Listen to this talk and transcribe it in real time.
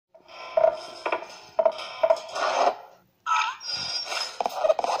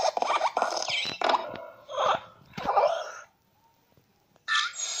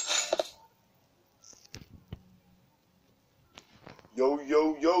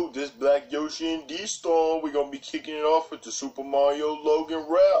yo, this Black Yoshi and D-Storm. We're gonna be kicking it off with the Super Mario Logan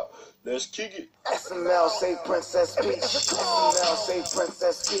rap. Let's kick it. SML say Princess Peach. SML say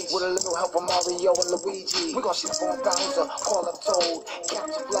Princess Peach. With a little help from Mario and Luigi. We're gonna ship on Bowser, call up Toad,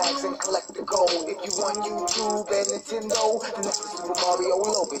 capture flags and collect the gold. If you want YouTube and Nintendo, the next is Super Mario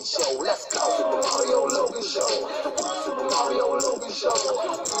Logan Show. Let's go. Super Mario Logan Show. Super Mario Logan Show.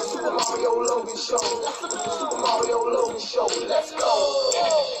 Super Mario Logan Show. Super Mario Logan Show. Let's go.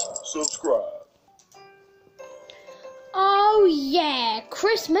 Subscribe. Oh yeah,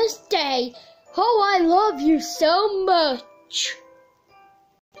 Christmas Day. Oh, I love you so much.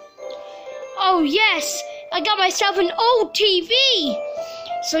 Oh yes, I got myself an old TV.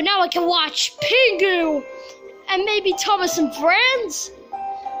 So now I can watch Pingu and maybe Thomas and Friends.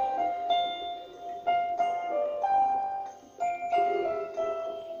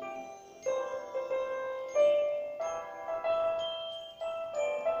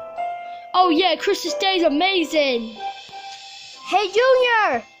 Oh yeah, Christmas Day is amazing. Hey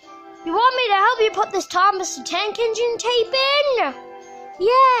Junior, you want me to help you put this Thomas the Tank Engine tape in?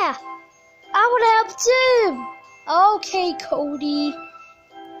 Yeah, I would help too. Okay, Cody,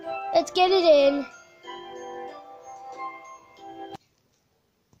 let's get it in.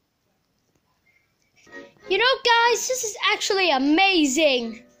 You know guys, this is actually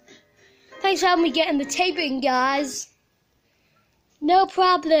amazing. Thanks for helping me get in the tape in, guys. No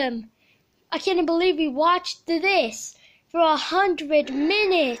problem. I can't believe we watched this for 100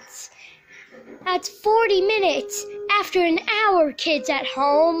 minutes. That's 40 minutes after an hour, kids at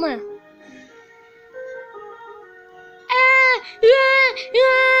home.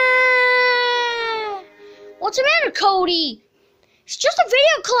 What's the matter, Cody? It's just a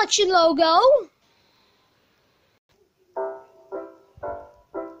video collection logo.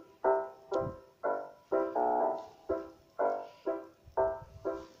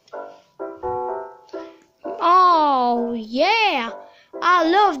 Oh, yeah. I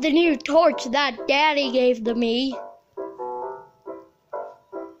love the new torch that Daddy gave to me.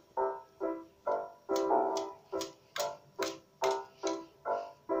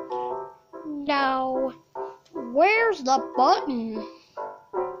 Now, where's the button?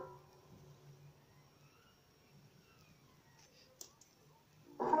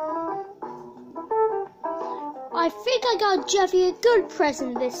 I think I got Jeffy a good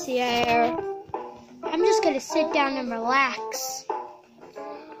present this year. I'm just gonna sit down and relax.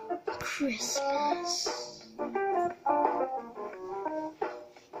 Christmas.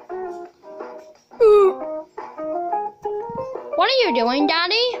 What are you doing,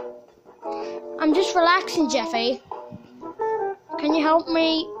 Daddy? I'm just relaxing, Jeffy. Can you help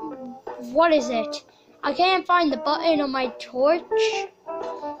me? What is it? I can't find the button on my torch.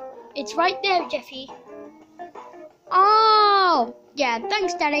 It's right there, Jeffy. Oh, yeah,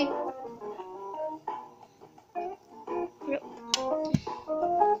 thanks, Daddy.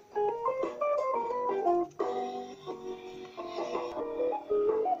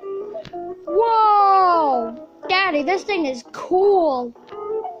 Whoa! Daddy, this thing is cool.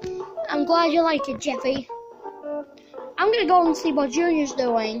 I'm glad you like it, Jeffy. I'm gonna go and see what Junior's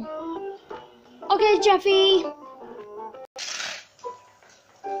doing. Okay, Jeffy.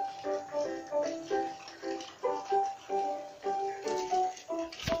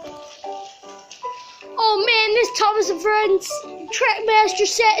 Oh man, this Thomas and Friends Trackmaster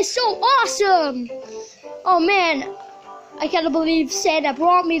set is so awesome. Oh man, I can't believe Santa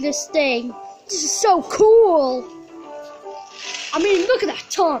brought me this thing. This is so cool. I mean, look at that,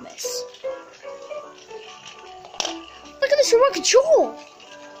 Thomas. Look at this remote control.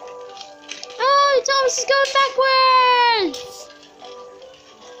 Oh, Thomas is going backwards.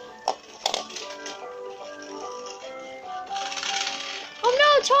 Oh no,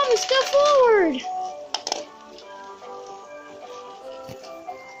 Thomas, go forward.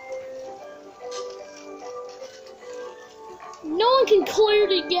 No one can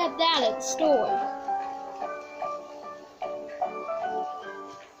clearly get that at the store.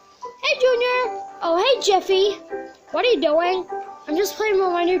 Hey, Junior. Oh, hey, Jeffy. What are you doing? I'm just playing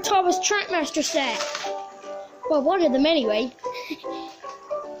with my new Thomas Trackmaster set. Well, one of them anyway.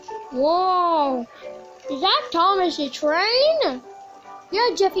 Whoa. Is that Thomas the train? Yeah,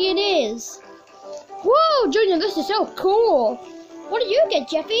 Jeffy, it is. Whoa, Junior, this is so cool. What did you get,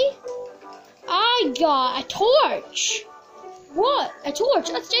 Jeffy? I got a torch. What? A torch?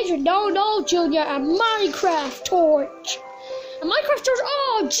 That's dangerous. No, Junior, a Minecraft torch. A Minecraft torch?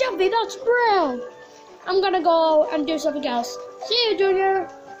 Oh, Jeffy, that's brown. I'm gonna go and do something else. See you, Junior.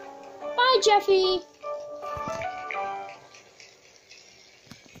 Bye, Jeffy.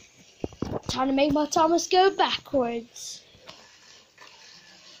 Time to make my Thomas go backwards.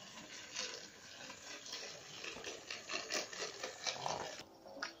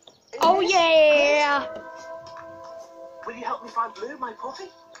 Oh yeah! Will you help me find Blue, my puppy?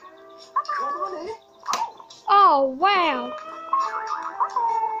 Come on in. Oh wow!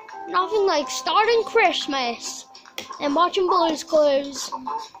 Nothing like starting Christmas and watching Blue's Clues.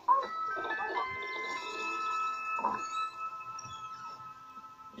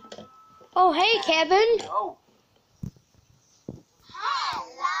 Oh hey Kevin! Oh.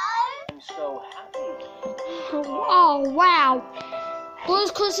 I'm so happy. Oh wow!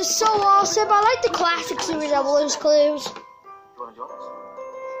 Blue's Clues is so awesome. I like the classic series of Blue's Clues. You want to join us?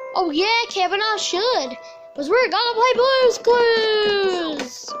 Oh yeah, Kevin, I should. Because we're gonna play Blue's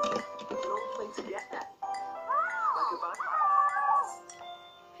Clues! We'll play together. Goodbye.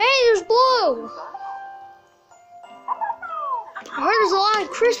 Hey, there's Blue! I heard there's a lot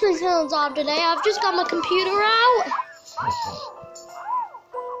of Christmas sounds on today. I've just got my computer out.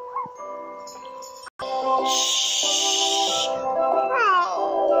 Shh.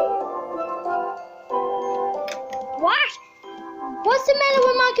 What? What's the matter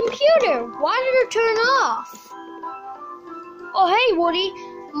with my computer? Why did it turn off? Oh, hey, Woody.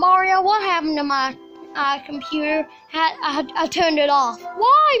 Mario, what happened to my computer? I turned it off.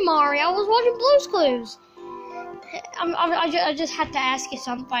 Why, Mario? I was watching Blue's Clues. I just had to ask you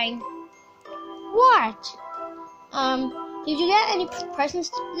something. What? Did you get any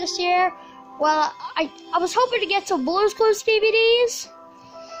presents this year? Well, I was hoping to get some Blue's Clues DVDs.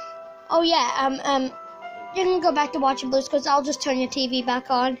 Oh yeah, you can go back to watching Blue's Clues. I'll just turn your TV back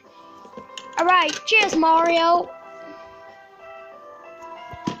on. Alright, cheers, Mario.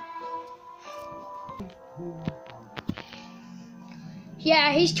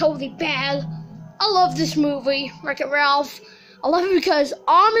 Yeah, he's totally bad. I love this movie, Wreck-It Ralph. I love it because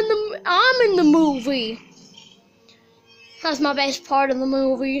I'm in the movie. That's my best part of the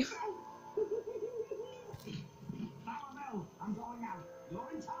movie.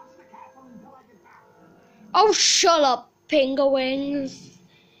 Oh, shut up, Pingo Wings.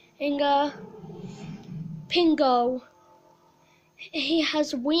 Pingo. He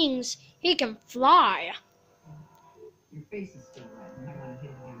has wings. He can fly. Your face is still red. You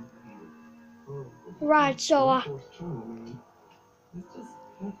might want to hit him for you. Right, so,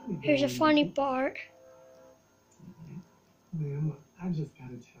 here's a funny part. Ma'am, I just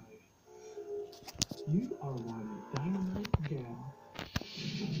gotta tell you. You are one dynamite gal.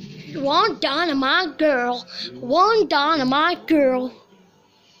 One dynamite girl. One dynamite girl.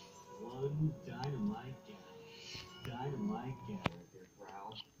 One dynamite gal. Dynamite gal,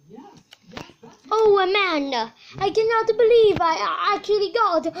 Ralph. Yes, that's Oh, Amanda, I cannot believe I actually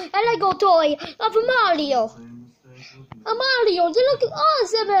got a Lego toy of Mario. Mario, you look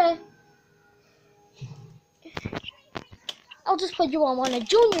awesome. I'll just put you on one of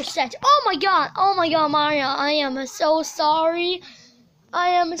Junior sets. Oh my god, Mario, I am so sorry. I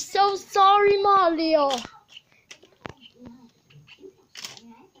am so sorry, Mario.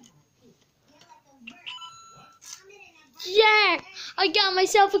 Yeah, I got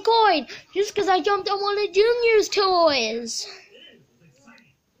myself a coin just because I jumped on one of Junior's toys.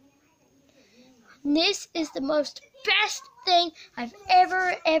 This is the most best thing I've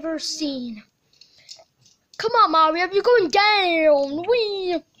ever seen. Come on, Mario, you're going down.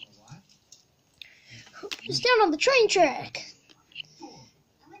 Whee! Just down on the train track.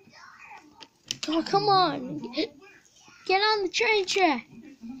 Oh, come on. Get on the train track.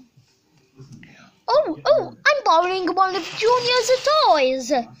 Oh, I'm borrowing one of Junior's toys.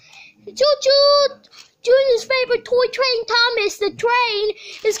 Choo-choo! Junior's favorite toy train, Thomas the train,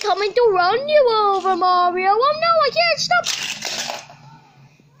 is coming to run you over, Mario. Oh no, I can't stop.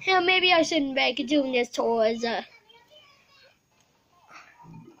 Yeah, maybe I shouldn't make Junior's toys.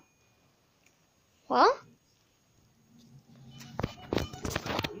 What?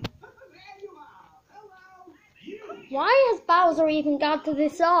 Why has Bowser even got to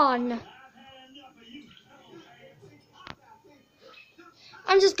this on?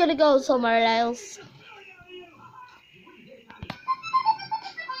 I'm just gonna go somewhere else.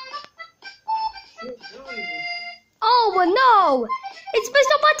 Oh no! It's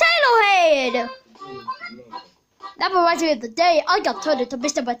Mr. Potato Head! That reminds me of the day I got turned into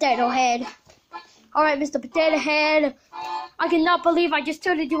Mr. Potato Head. Alright, Mr. Potato Head. I cannot believe I just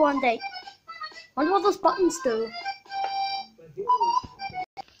turned into you one day. Wonder what those buttons do.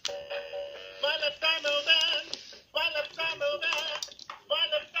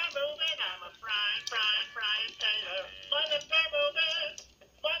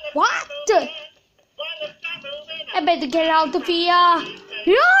 What? I better get out of here.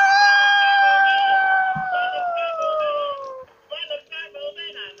 Yeah!